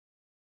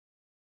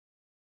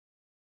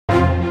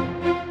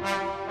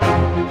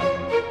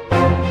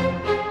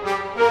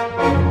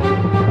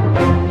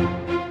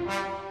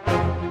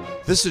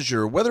This is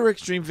your Weather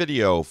Extreme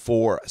video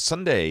for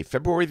Sunday,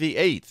 February the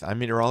 8th. I'm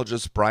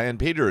meteorologist Brian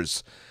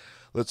Peters.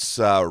 Let's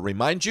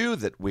remind you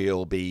that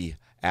we'll be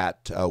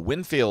at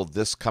Winfield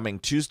this coming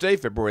Tuesday,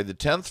 February the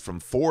 10th,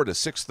 from 4 to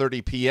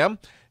 6:30 p.m.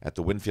 at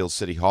the Winfield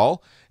City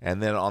Hall. And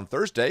then on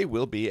Thursday,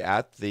 we'll be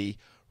at the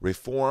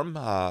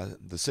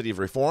City of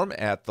Reform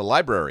at the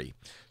library.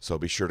 So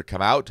be sure to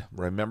come out.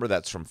 Remember,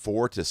 that's from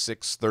 4 to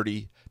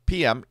 6:30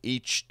 p.m.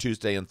 each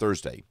Tuesday and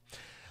Thursday.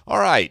 All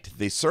right,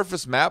 the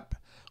surface map.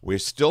 We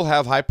still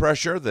have high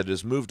pressure that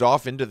has moved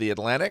off into the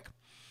Atlantic,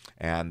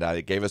 and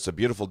it gave us a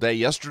beautiful day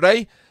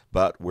yesterday,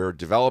 but we're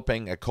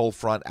developing a cold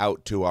front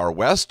out to our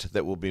west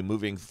that will be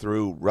moving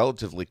through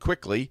relatively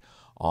quickly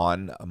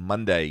on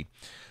Monday.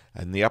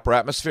 In the upper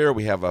atmosphere,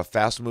 we have a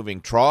fast-moving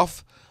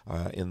trough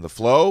in the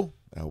flow.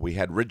 We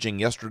had ridging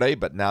yesterday,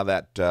 but now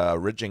that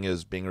ridging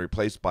is being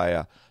replaced by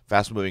a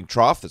fast-moving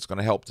trough that's going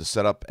to help to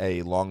set up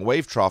a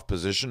long-wave trough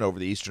position over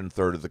the eastern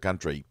third of the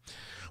country.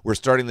 We're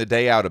starting the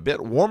day out a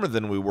bit warmer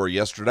than we were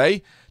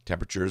yesterday.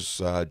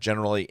 Temperatures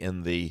generally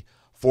in the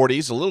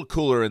 40s, a little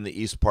cooler in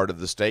the east part of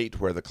the state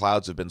where the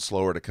clouds have been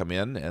slower to come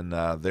in, and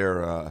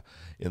they're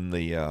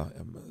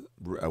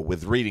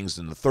with readings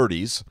in the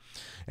 30s.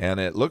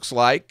 And it looks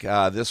like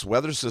this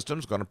weather system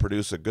is going to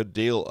produce a good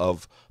deal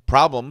of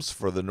problems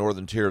for the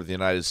northern tier of the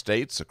United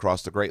States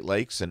across the Great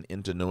Lakes and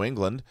into New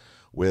England,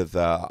 with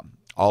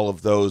all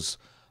of those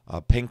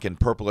pink and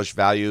purplish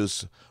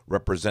values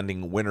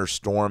representing winter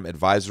storm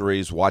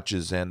advisories,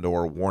 watches, and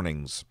or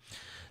warnings.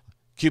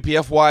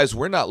 QPF-wise,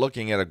 we're not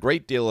looking at a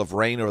great deal of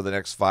rain over the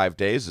next 5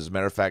 days. As a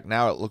matter of fact,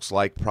 now it looks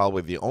like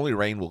probably the only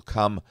rain will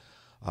come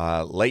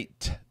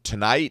late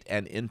tonight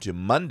and into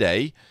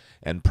Monday,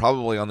 and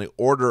probably on the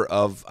order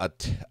of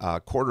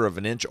a quarter of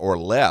an inch or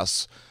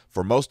less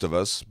for most of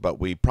us, but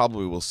we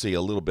probably will see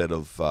a little bit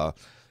of,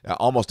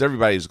 almost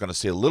everybody is going to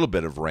see a little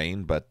bit of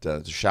rain, but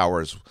the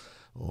showers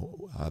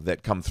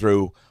that come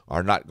through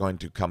are not going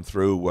to come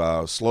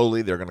through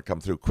slowly. They're going to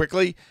come through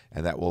quickly,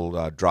 and that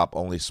will drop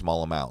only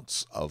small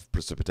amounts of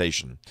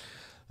precipitation.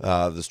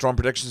 The Storm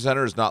Prediction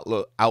Center is not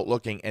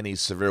outlooking any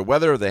severe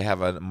weather. They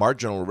have a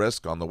marginal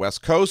risk on the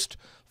west coast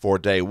for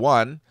day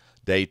 1.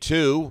 Day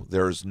 2,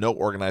 there's no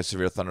organized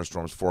severe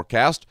thunderstorms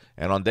forecast.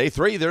 And on day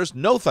 3, there's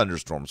no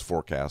thunderstorms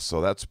forecast.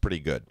 So that's pretty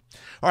good.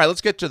 All right,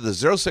 let's get to the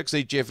 06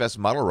 GFS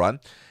model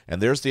run.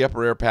 And there's the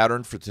upper air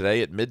pattern for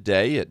today at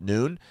midday, at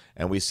noon.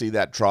 And we see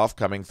that trough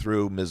coming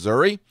through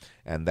Missouri.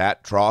 And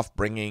that trough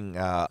bringing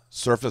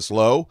surface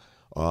low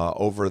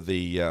over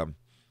the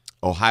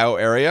Ohio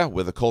area,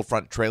 with a cold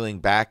front trailing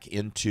back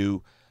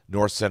into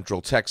north central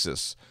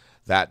Texas.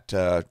 That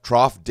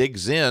trough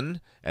digs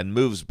in and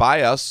moves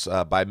by us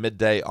by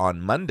midday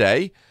on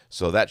Monday,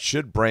 so that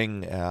should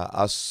bring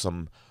us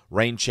some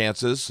rain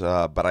chances,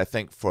 but I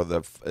think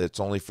it's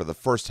only for the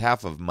first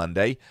half of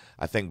Monday.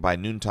 I think by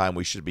noontime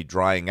we should be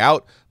drying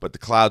out, but the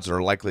clouds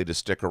are likely to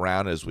stick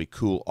around as we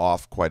cool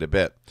off quite a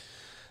bit.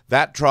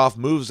 That trough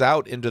moves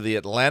out into the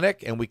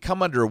Atlantic, and we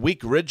come under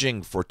weak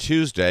ridging for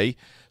Tuesday,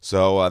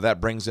 so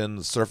that brings in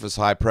the surface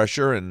high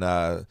pressure,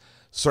 and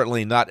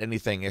certainly not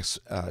anything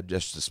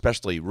just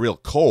especially real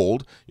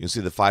cold. You can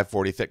see the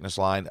 540 thickness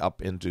line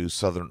up into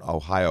southern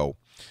Ohio.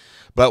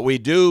 But we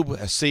do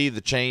see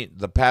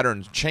the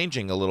pattern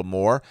changing a little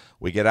more.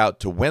 We get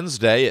out to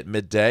Wednesday at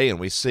midday, and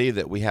we see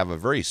that we have a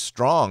very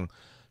strong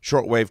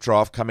shortwave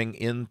trough coming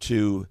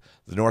into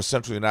the north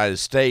central United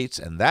States,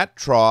 and that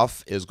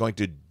trough is going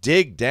to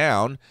dig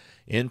down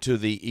into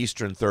the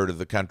eastern third of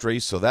the country.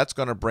 So that's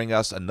going to bring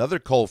us another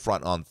cold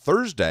front on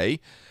Thursday.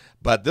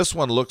 But this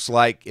one looks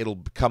like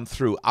it'll come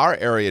through our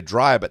area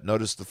dry, but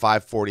notice the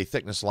 540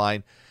 thickness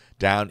line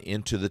down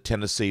into the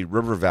Tennessee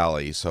River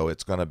Valley. So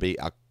it's going to be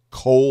a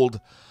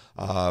cold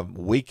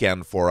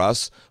weekend for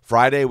us.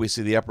 Friday, we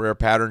see the upper air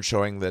pattern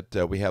showing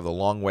that we have the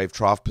long wave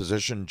trough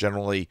position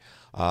generally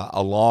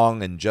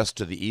along and just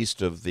to the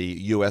east of the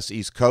U.S.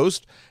 East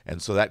Coast.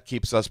 And so that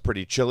keeps us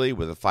pretty chilly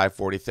with a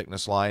 540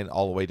 thickness line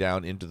all the way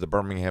down into the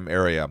Birmingham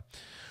area.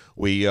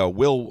 We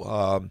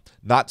will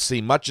not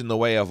see much in the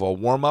way of a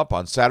warm-up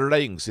on Saturday.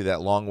 You can see that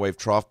long wave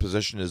trough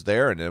position is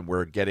there, and then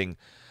we're getting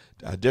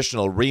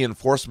additional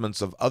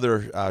reinforcements of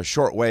other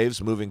short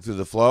waves moving through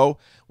the flow.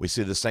 We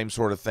see the same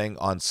sort of thing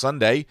on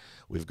Sunday.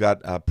 We've got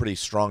a pretty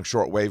strong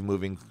short wave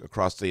moving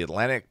across the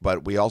Atlantic,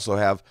 but we also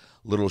have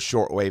little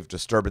short wave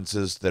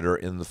disturbances that are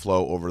in the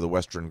flow over the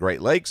western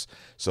Great Lakes,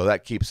 so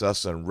that keeps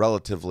us in a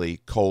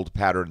relatively cold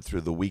pattern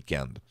through the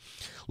weekend.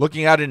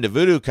 Looking out into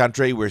voodoo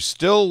country, we're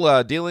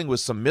still dealing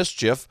with some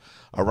mischief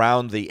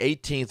around the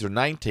 18th or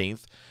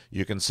 19th.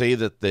 You can see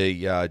that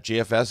the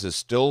GFS is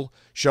still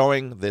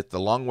showing that the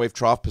long wave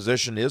trough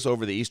position is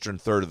over the eastern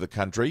third of the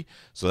country,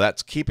 so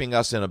that's keeping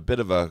us in a bit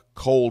of a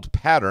cold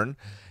pattern,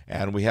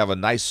 and we have a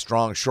nice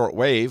strong short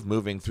wave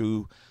moving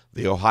through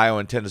the Ohio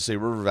and Tennessee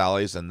River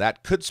valleys, and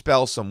that could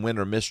spell some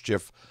winter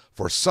mischief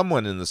for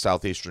someone in the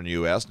southeastern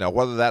U.S. Now,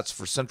 whether that's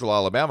for central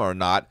Alabama or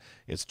not,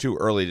 it's too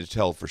early to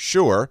tell for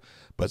sure,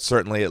 but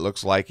certainly it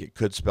looks like it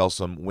could spell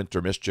some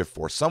winter mischief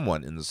for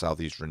someone in the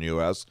southeastern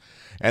U.S.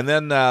 And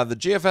then the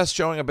GFS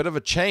showing a bit of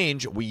a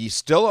change. We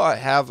still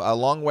have a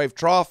long wave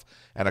trough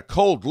and a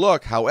cold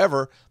look.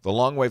 However, the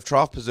long wave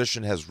trough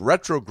position has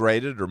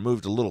retrograded or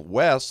moved a little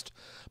west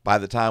by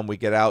the time we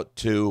get out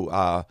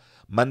to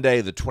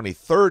Monday, the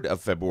 23rd of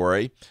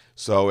February.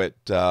 So it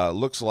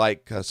looks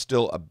like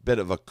still a bit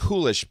of a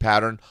coolish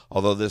pattern,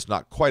 although this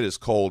not quite as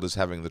cold as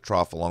having the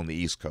trough along the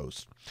East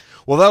Coast.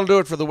 Well, that'll do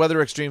it for the Weather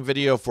Xtreme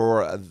video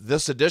for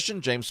this edition.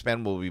 James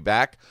Spann will be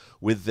back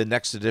with the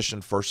next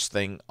edition first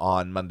thing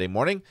on Monday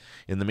morning.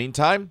 In the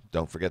meantime,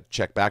 don't forget to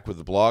check back with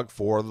the blog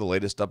for the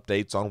latest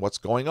updates on what's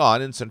going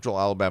on in Central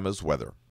Alabama's weather.